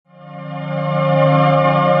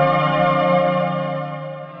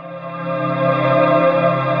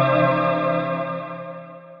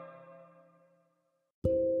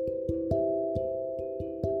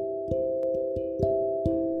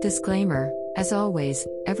Disclaimer: as always,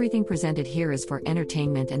 everything presented here is for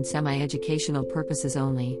entertainment and semi-educational purposes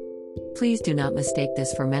only. Please do not mistake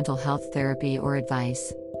this for mental health therapy or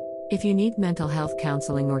advice. If you need mental health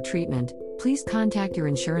counseling or treatment, please contact your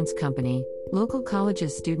insurance company, local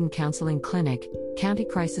college's student counseling clinic, county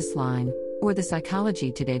crisis line, or the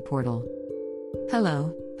Psychology Today portal.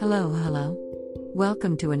 Hello.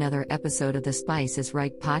 Welcome to another episode of the Spice is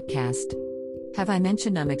Right podcast. Have I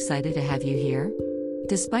mentioned I'm excited to have you here?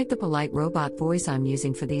 Despite the polite robot voice I'm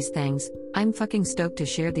using for these things, I'm fucking stoked to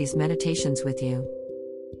share these meditations with you.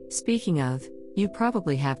 Speaking of, you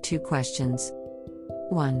probably have two questions.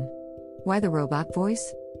 1. Why the robot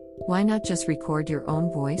voice? Why not just record your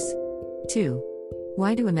own voice? 2.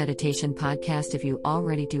 Why do a meditation podcast if you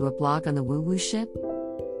already do a blog on the woo-woo shit?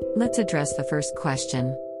 Let's address the first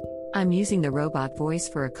question. I'm using the robot voice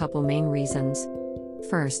for a couple main reasons.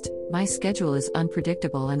 First, my schedule is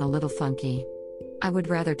unpredictable and a little funky. I would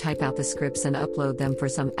rather type out the scripts and upload them for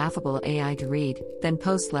some affable AI to read, than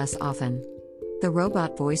post less often. The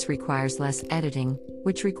robot voice requires less editing,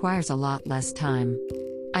 which requires a lot less time.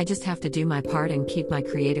 I just have to do my part and keep my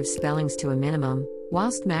creative spellings to a minimum,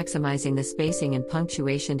 whilst maximizing the spacing and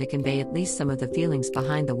punctuation to convey at least some of the feelings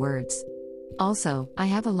behind the words. Also, I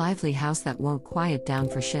have a lively house that won't quiet down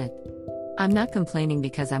for shit. I'm not complaining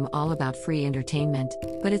because I'm all about free entertainment,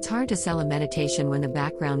 but it's hard to sell a meditation when the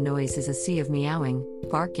background noise is a sea of meowing,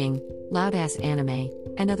 barking, loud-ass anime,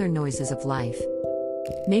 and other noises of life.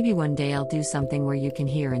 Maybe one day I'll do something where you can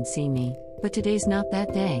hear and see me, but today's not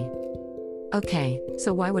that day. Okay,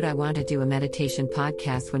 so why would I want to do a meditation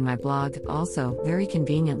podcast when my blog, also, very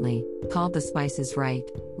conveniently, called The Spice is Right,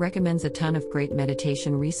 recommends a ton of great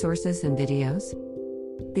meditation resources and videos?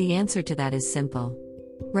 The answer to that is simple.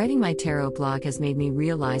 Writing my tarot blog has made me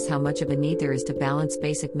realize how much of a need there is to balance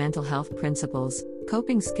basic mental health principles,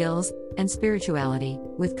 coping skills, and spirituality,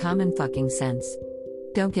 with common fucking sense.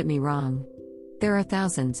 Don't get me wrong. There are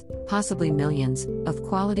thousands, possibly millions, of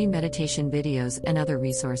quality meditation videos and other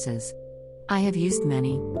resources. I have used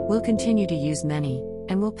many, will continue to use many,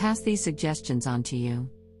 and will pass these suggestions on to you.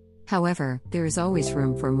 However, there is always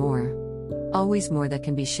room for more. Always more that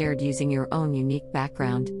can be shared using your own unique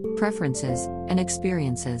background, preferences, and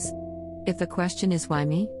experiences. If the question is why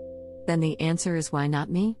me? Then the answer is why not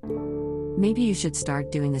me? Maybe you should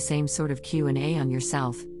start doing the same sort of Q&A on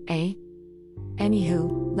yourself, eh?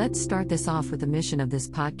 Anywho, let's start this off with the mission of this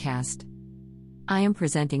podcast. I am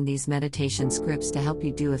presenting these meditation scripts to help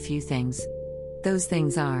you do a few things. Those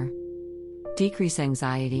things are: decrease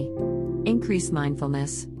anxiety, increase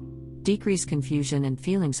mindfulness, decrease confusion and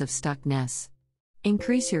feelings of stuckness,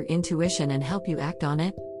 increase your intuition and help you act on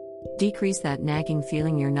it, decrease that nagging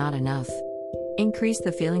feeling you're not enough, increase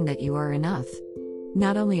the feeling that you are enough.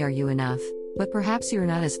 Not only are you enough, but perhaps you're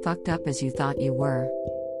not as fucked up as you thought you were.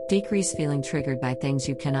 Decrease feeling triggered by things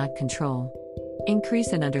you cannot control.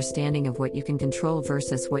 Increase an understanding of what you can control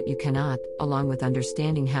versus what you cannot, along with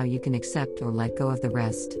understanding how you can accept or let go of the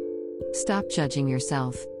rest. Stop judging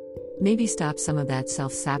yourself. Maybe stop some of that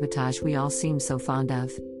self-sabotage we all seem so fond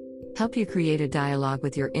of. Help you create a dialogue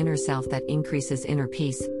with your inner self that increases inner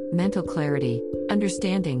peace, mental clarity,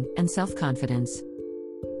 understanding, and self-confidence.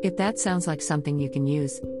 If that sounds like something you can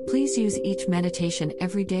use, please use each meditation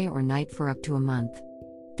every day or night for up to a month.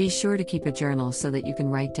 Be sure to keep a journal so that you can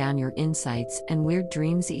write down your insights and weird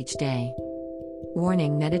dreams each day.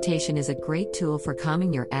 Warning: meditation is a great tool for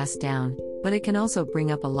calming your ass down, but it can also bring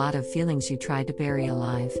up a lot of feelings you tried to bury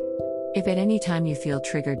alive. If at any time you feel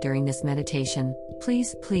triggered during this meditation,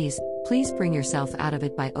 please bring yourself out of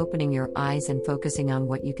it by opening your eyes and focusing on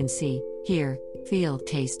what you can see, hear, feel,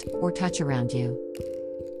 taste, or touch around you.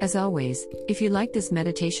 As always, if you like this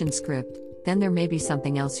meditation script, then there may be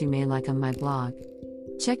something else you may like on my blog.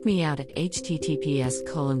 Check me out at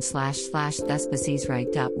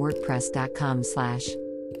https://thespacesright.wordpress.com/.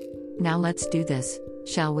 Now let's do this,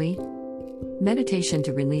 shall we? Meditation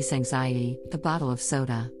to release anxiety, a bottle of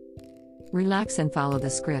soda. Relax and follow the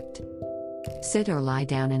script. Sit or lie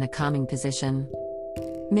down in a calming position.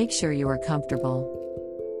 Make sure you are comfortable.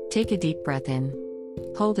 Take a deep breath in.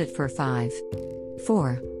 Hold it for 5,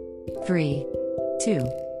 4, 3, 2,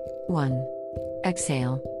 1.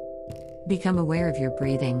 Exhale. Become aware of your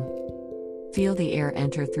breathing. Feel the air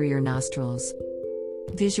enter through your nostrils.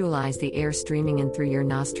 Visualize the air streaming in through your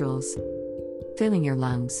nostrils, filling your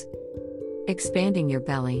lungs, expanding your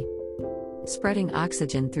belly, spreading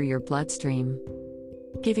oxygen through your bloodstream,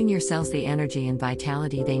 giving your cells the energy and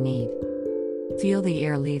vitality they need. Feel the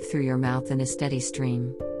air leave through your mouth in a steady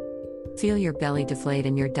stream. Feel your belly deflate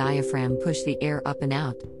and your diaphragm push the air up and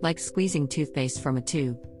out, like squeezing toothpaste from a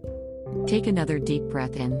tube. Take another deep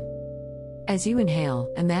breath in. As you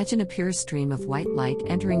inhale, imagine a pure stream of white light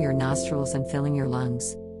entering your nostrils and filling your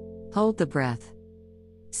lungs. Hold the breath,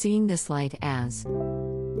 seeing this light as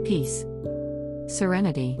peace,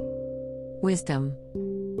 serenity, wisdom,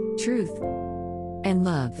 truth, and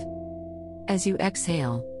love. As you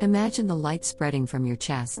exhale, imagine the light spreading from your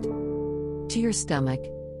chest to your stomach,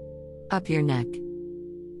 up your neck,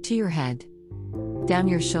 to your head, down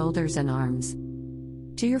your shoulders and arms,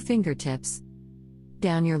 to your fingertips,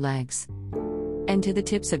 down your legs, and to the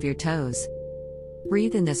tips of your toes.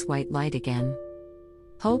 Breathe in this white light again.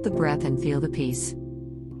 Hold the breath and feel the peace,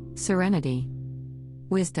 serenity,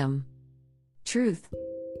 wisdom, truth,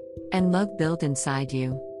 and love build inside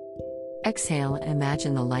you. Exhale and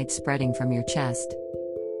imagine the light spreading from your chest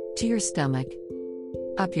to your stomach,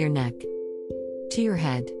 up your neck, to your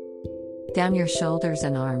head, down your shoulders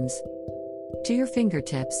and arms, to your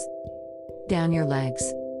fingertips, down your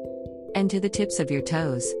legs, and to the tips of your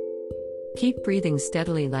toes. Keep breathing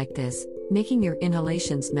steadily like this, making your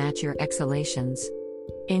inhalations match your exhalations.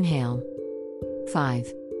 Inhale.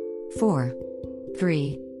 5, 4,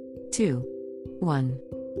 3, 2, 1.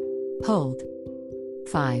 Hold.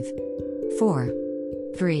 5, 4,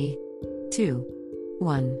 3, 2,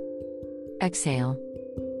 1. Exhale.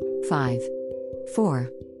 5, 4,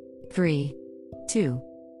 3, 2,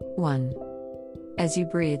 1. As you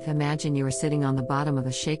breathe, imagine you are sitting on the bottom of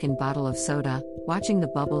a shaken bottle of soda, watching the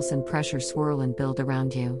bubbles and pressure swirl and build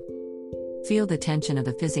around you. Feel the tension of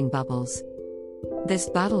the fizzing bubbles. This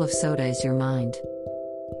bottle of soda is your mind.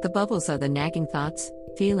 The bubbles are the nagging thoughts,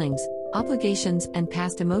 feelings, obligations, and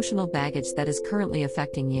past emotional baggage that is currently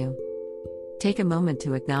affecting you. Take a moment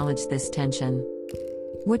to acknowledge this tension.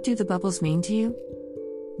 What do the bubbles mean to you?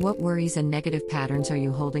 What worries and negative patterns are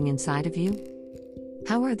you holding inside of you?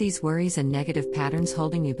 How are these worries and negative patterns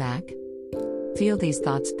holding you back? Feel these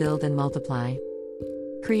thoughts build and multiply,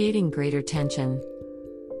 creating greater tension.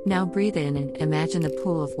 Now breathe in and imagine a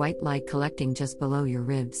pool of white light collecting just below your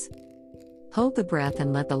ribs. Hold the breath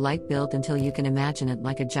and let the light build until you can imagine it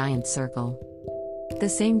like a giant circle, the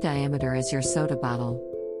same diameter as your soda bottle.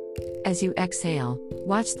 As you exhale,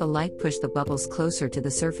 watch the light push the bubbles closer to the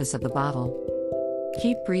surface of the bottle.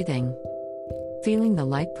 Keep breathing, feeling the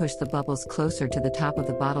light push the bubbles closer to the top of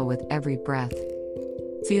the bottle with every breath.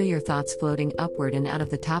 Feel your thoughts floating upward and out of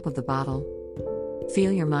the top of the bottle.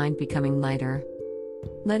 Feel your mind becoming lighter,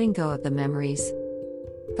 letting go of the memories,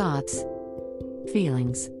 thoughts,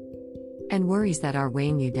 feelings, and worries that are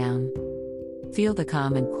weighing you down. Feel the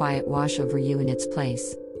calm and quiet wash over you in its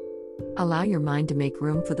place. Allow your mind to make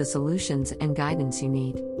room for the solutions and guidance you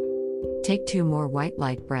need. Take 2 more white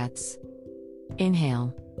light breaths.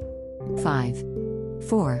 Inhale. 5,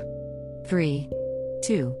 4, 3,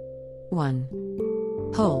 2, 1.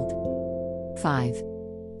 Hold. 5,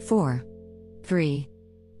 4, 3,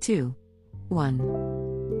 2,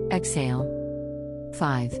 1. Exhale.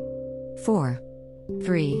 5, 4,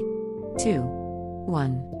 3, 2,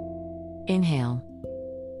 1. Inhale.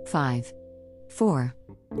 5, 4,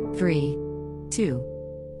 3, 2,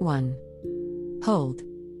 1. Hold.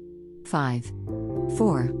 5,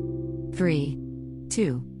 4, 3,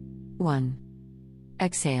 2, 1.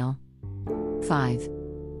 Exhale. 5,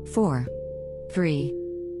 4, 3,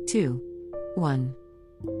 2, 1.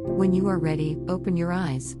 When you are ready, open your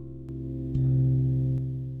eyes.